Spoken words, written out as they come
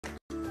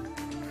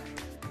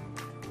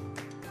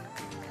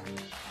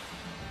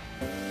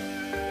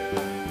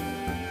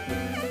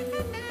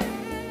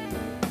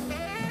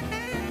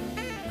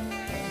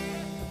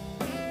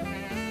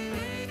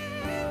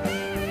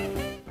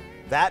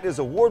That is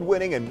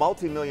award-winning and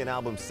multi-million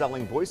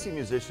album-selling Boise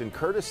musician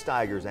Curtis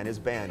Stigers and his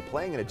band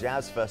playing in a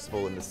jazz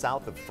festival in the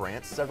south of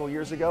France several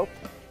years ago.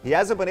 He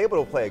hasn't been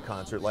able to play a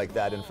concert like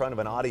that in front of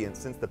an audience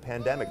since the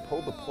pandemic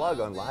pulled the plug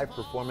on live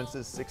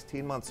performances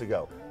 16 months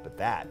ago. But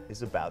that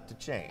is about to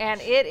change.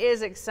 And it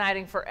is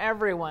exciting for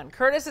everyone.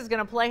 Curtis is going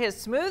to play his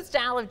smooth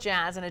style of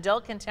jazz and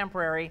adult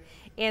contemporary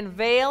in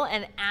Vail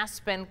and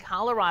Aspen,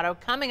 Colorado,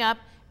 coming up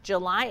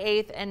July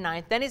 8th and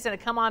 9th. Then he's going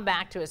to come on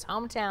back to his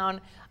hometown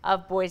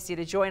of Boise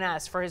to join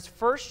us for his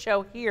first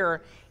show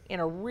here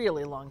in a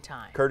really long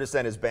time. Curtis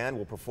and his band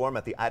will perform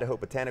at the Idaho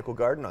Botanical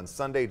Garden on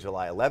Sunday,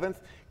 July 11th.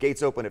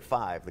 Gates open at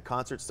 5. The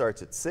concert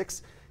starts at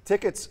 6.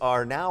 Tickets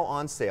are now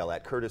on sale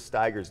at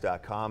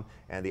curtisstigers.com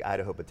and the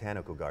Idaho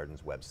Botanical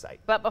Garden's website.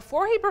 But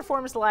before he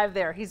performs live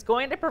there, he's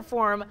going to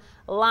perform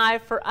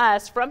live for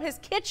us from his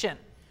kitchen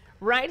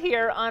right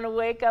here on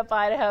Wake Up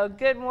Idaho.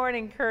 Good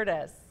morning,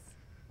 Curtis.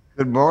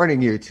 Good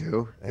morning, you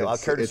two. Hey, well,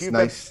 Curtis,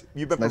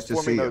 you've been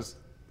performing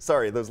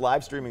those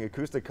live streaming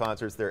acoustic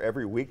concerts there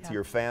every week to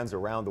your fans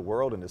around the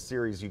world in a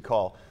series you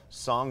call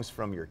Songs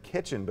from Your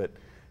Kitchen. But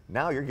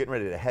now you're getting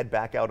ready to head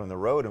back out on the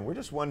road, and we're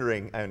just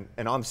wondering,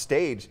 and on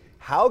stage,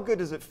 how good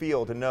does it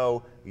feel to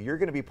know you're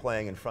going to be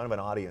playing in front of an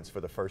audience for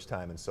the first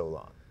time in so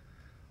long?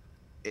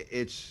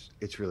 It's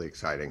really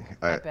exciting.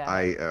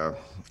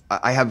 I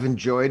have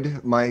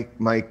enjoyed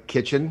my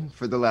kitchen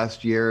for the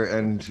last year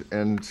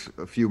and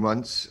a few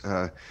months.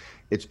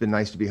 It's been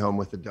nice to be home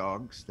with the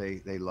dogs.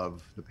 They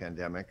love the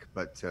pandemic,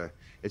 but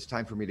it's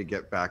time for me to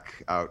get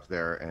back out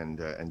there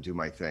and do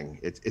my thing.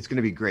 It's going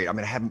to be great. I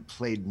mean, I haven't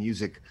played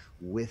music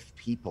with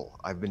people.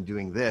 I've been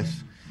doing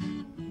this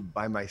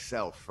by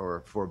myself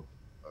for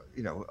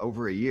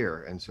over a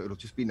year, and so it'll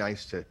just be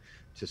nice to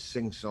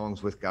sing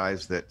songs with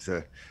guys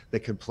that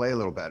can play a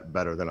little bit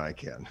better than I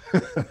can.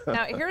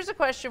 Now, here's a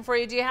question for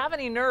you. Do you have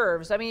any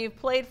nerves? I mean, you've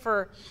played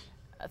for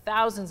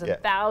thousands and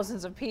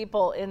thousands of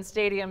people in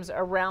stadiums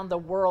around the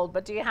world,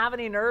 but do you have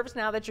any nerves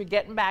now that you're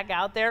getting back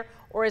out there,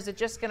 or is it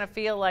just going to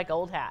feel like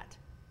old hat?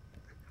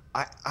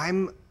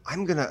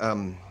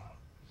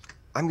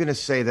 I'm gonna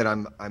say that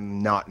I'm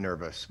not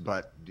nervous,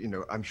 but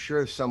I'm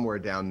sure somewhere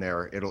down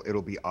there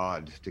it'll be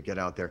odd to get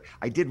out there.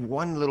 I did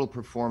one little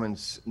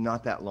performance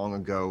not that long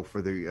ago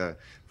for the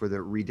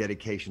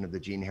rededication of the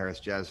Gene Harris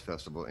Jazz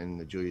Festival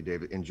in Julia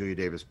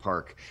Davis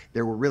Park.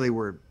 There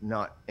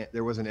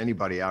wasn't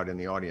anybody out in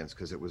the audience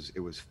because it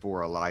was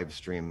for a live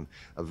stream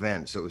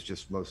event, so it was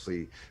just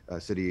mostly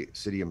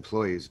city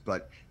employees.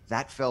 But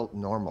that felt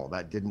normal.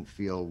 That didn't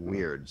feel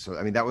weird. So,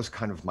 I mean, that was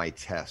kind of my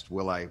test.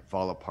 Will I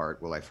fall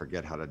apart? Will I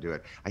forget how to do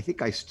it? I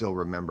think I still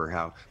remember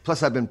how.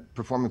 Plus, I've been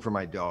performing for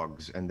my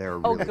dogs, and they're a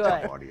really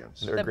tough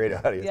audience. They're a great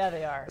audience. Yeah,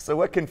 they are. So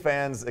what can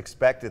fans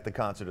expect at the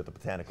concert at the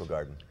Botanical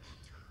Garden?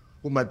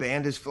 Well, my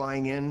band is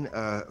flying in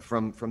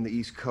from the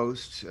East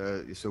Coast,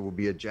 so we'll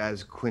be a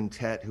jazz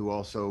quintet who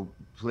also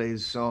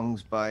plays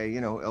songs by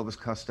Elvis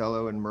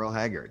Costello and Merle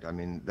Haggard. I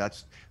mean,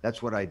 that's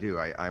what I do.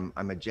 I'm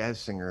a jazz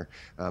singer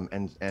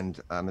and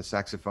I'm a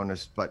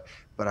saxophonist, but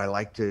I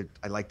like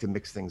to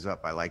mix things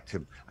up. I like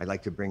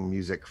to bring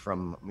music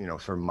from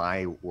from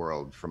my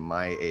world, from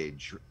my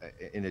age,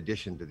 in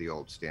addition to the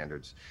old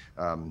standards.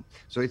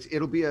 So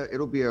it'll be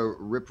a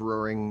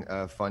rip-roaring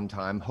fun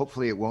time.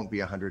 Hopefully, it won't be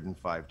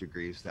 105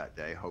 degrees that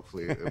day.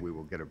 Hopefully, we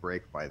will get a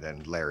break by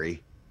then,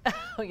 Larry.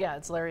 Oh, yeah,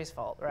 it's Larry's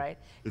fault, right?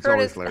 It's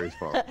Curtis, always Larry's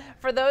fault.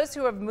 For those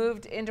who have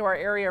moved into our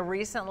area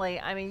recently,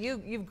 I mean,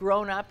 you've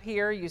grown up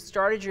here. You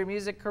started your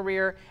music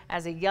career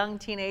as a young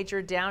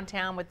teenager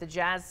downtown with the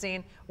jazz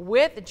scene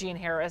with Gene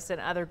Harris and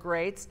other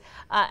greats.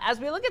 As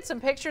we look at some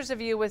pictures of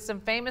you with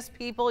some famous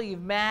people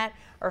you've met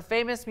or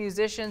famous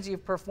musicians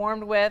you've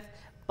performed with,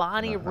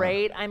 Bonnie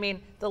Raitt, I mean,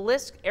 the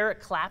list,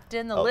 Eric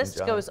Clapton, the list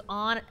goes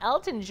on,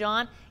 Elton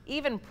John,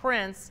 even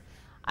Prince.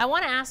 I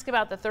want to ask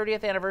about the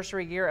 30th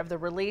anniversary year of the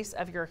release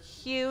of your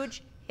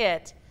huge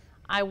hit,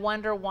 I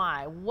Wonder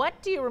Why. What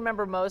do you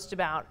remember most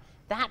about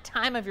that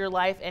time of your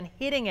life and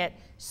hitting it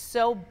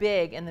so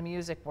big in the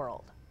music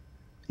world?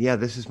 Yeah,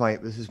 this is my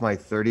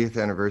 30th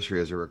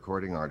anniversary as a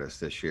recording artist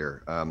this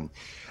year.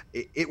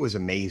 It was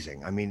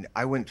amazing. I mean,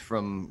 I went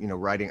from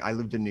writing. I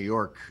lived in New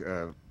York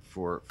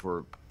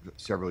for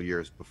several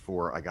years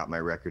before I got my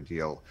record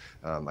deal.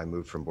 I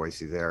moved from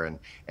Boise there,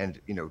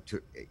 and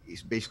to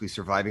basically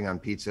surviving on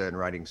pizza and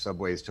riding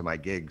subways to my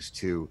gigs,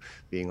 to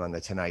being on the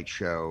Tonight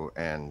Show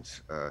and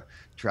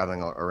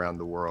traveling around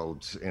the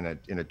world in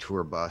a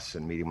tour bus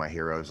and meeting my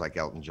heroes like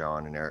Elton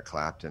John and Eric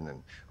Clapton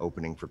and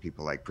opening for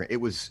people like Prince.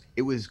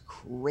 It was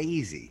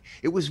crazy.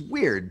 It was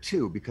weird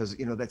too, because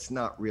that's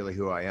not really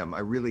who I am. I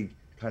really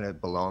kind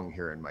of belong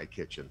here in my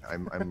kitchen.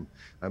 I'm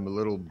a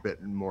little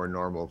bit more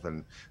normal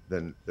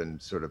than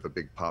sort of a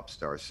big pop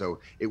star. So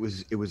it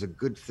was a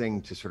good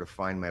thing to sort of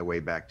find my way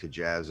back to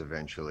jazz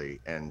eventually,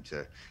 and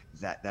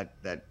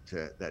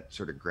that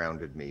sort of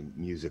grounded me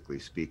musically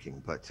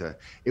speaking. But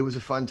it was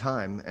a fun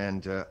time,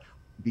 and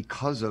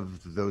because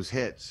of those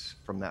hits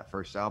from that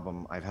first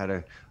album, I've had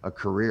a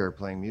career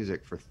playing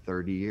music for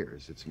 30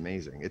 years. It's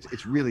amazing.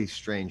 It's really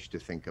strange to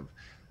think of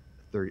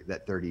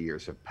 30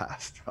 years have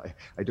passed.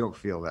 I don't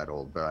feel that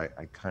old, but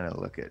I kind of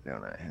look it,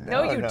 don't I?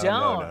 No, you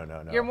don't.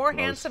 No. You're more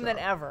handsome than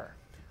ever.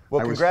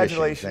 Well,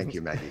 congratulations. Thank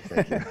you, Maggie.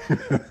 Thank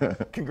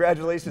you.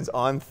 Congratulations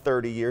on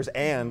 30 years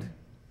and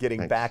getting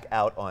Thanks. back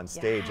out on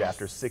stage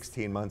after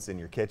 16 months in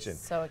your kitchen.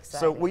 So exciting.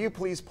 So will you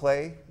please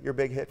play your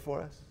big hit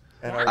for us?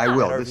 And I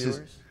will. and our This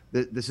viewers?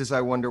 This is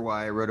I Wonder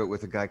Why. I wrote it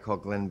with a guy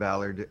called Glenn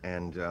Ballard,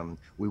 and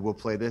we will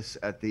play this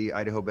at the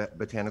Idaho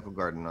Botanical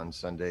Garden on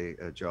Sunday,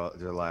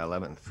 July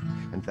 11th.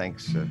 And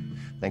thanks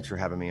for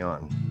having me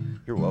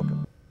on. You're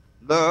welcome.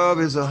 Love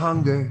is a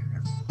hunger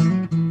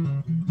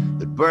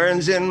that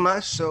burns in my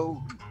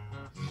soul,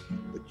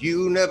 but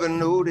you never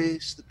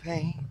notice the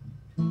pain.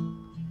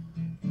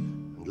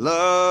 And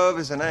love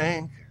is an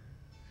anchor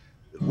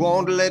that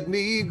won't let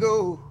me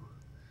go.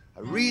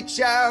 I reach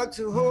out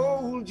to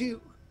hold you,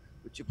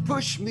 but you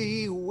push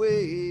me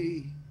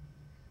away.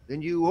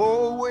 Then you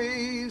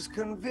always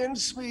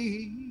convince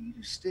me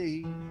to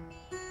stay.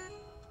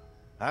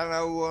 And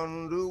I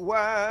wonder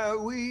why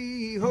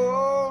we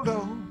hold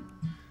on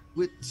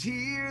with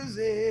tears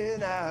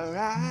in our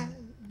eyes.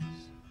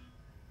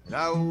 And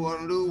I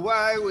wonder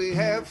why we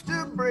have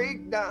to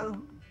break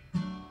down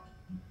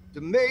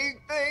to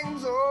make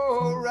things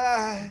all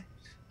right.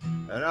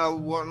 And I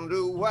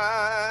wonder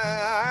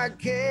why I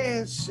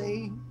can't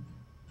seem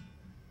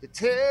to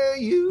tell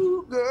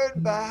you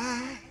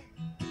goodbye.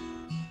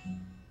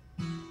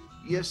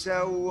 Yes,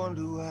 I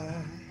wonder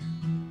why.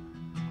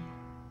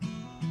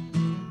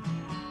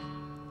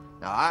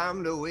 Now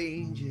I'm no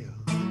angel,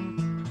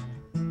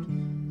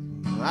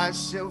 my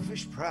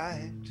selfish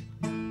pride,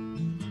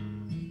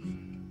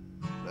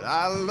 but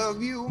I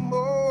love you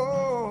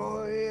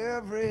more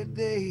every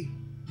day.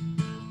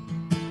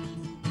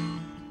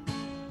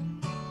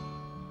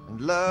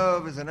 And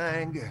love is an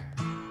anger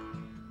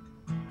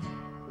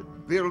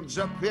that builds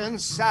up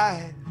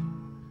inside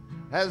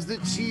as the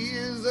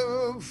tears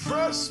of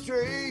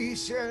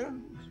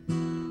frustration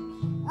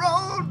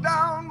roll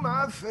down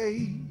my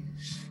face.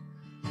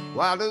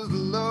 Why does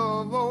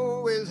love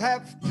always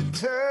have to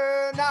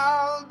turn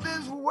out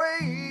this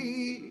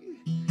way?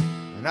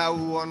 And I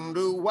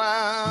wonder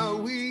why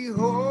we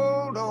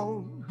hold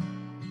on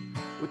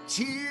with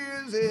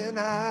tears in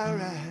our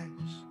eyes.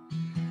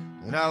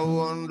 And I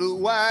wonder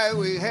why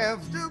we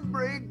have to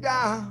break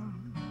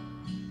down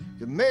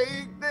to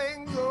make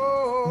things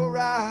all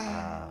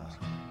right.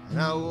 And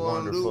I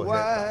wonder Wonderful why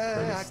hit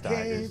by I Curtis can't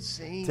Stigers.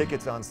 sing.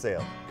 Tickets on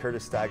sale,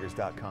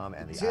 curtisstigers.com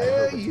and the Tell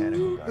Idaho Botanical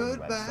you Garden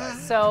goodbye. website.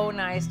 So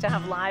nice to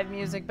have live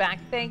music back.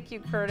 Thank you,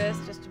 Curtis.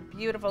 Just a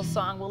beautiful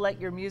song. We'll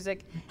let your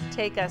music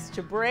take us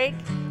to break.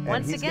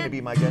 And he's going to be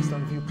my guest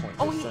on Viewpoint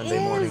Oh, this he Sunday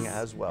morning is.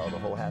 as well, the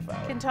whole half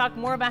hour. Can talk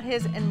more about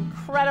his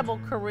incredible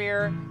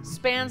career,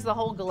 spans the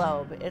whole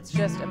globe. It's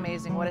just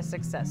amazing. What a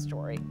success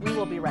story. We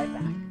will be right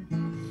back.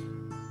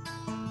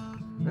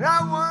 And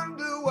I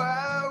wonder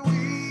why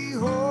we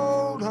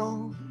hold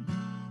on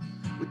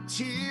with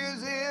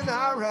tears in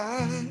our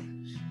eyes.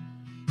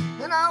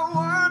 And I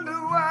wonder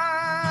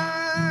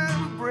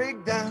why we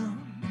break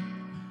down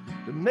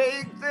to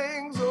make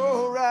things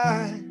all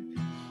right.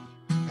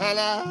 And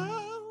I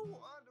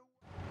wonder.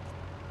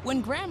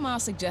 When Grandma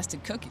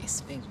suggested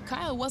cookies,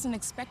 Kyle wasn't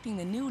expecting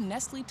the new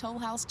Nestle Toll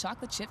House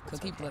Chocolate Chip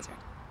Cookie Blizzard.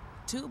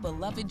 Two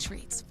beloved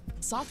treats.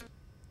 Soft.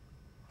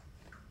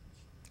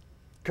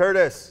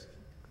 Curtis,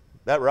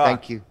 that rocked.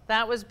 Thank you.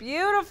 That was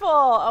beautiful.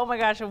 Oh my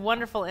gosh, a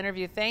wonderful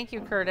interview. Thank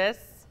you, Curtis.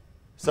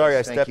 Sorry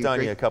I Thank stepped you. on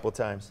you Great. a couple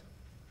times.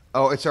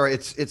 Oh, it's all right.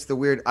 It's the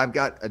weird. I've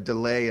got a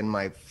delay in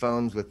my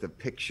phones with the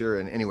picture,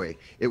 and anyway,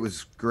 it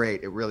was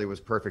great. It really was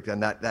perfect.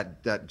 And that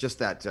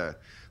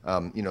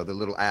you know, the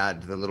little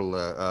ad, the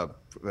little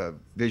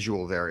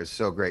visual there is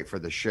so great for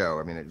the show.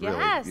 I mean, it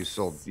Yes.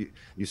 really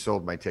you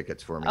sold my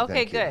tickets for me.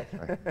 Okay, Thank you.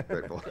 good. I'm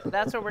grateful.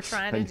 That's what we're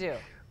trying to do.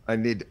 I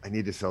need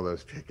to sell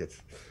those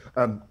tickets.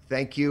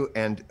 Thank you,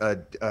 and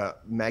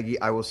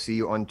Maggie, I will see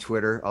you on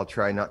Twitter. I'll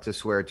try not to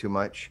swear too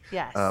much.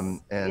 Yes.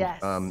 And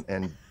Yes.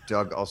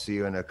 Doug, I'll see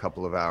you in a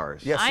couple of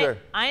hours. Yes, sir.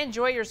 I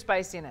enjoy your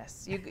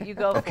spiciness. You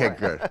go for Okay, it.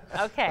 good.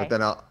 Okay. But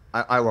then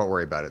I won't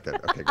worry about it then.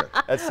 Okay, good.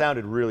 That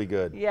sounded really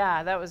good.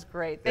 Yeah, that was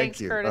great. Thanks,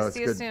 Thank you. Curtis. It's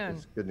See you good. soon.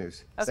 It's good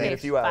news. Okay, See you in a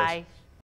few hours. bye.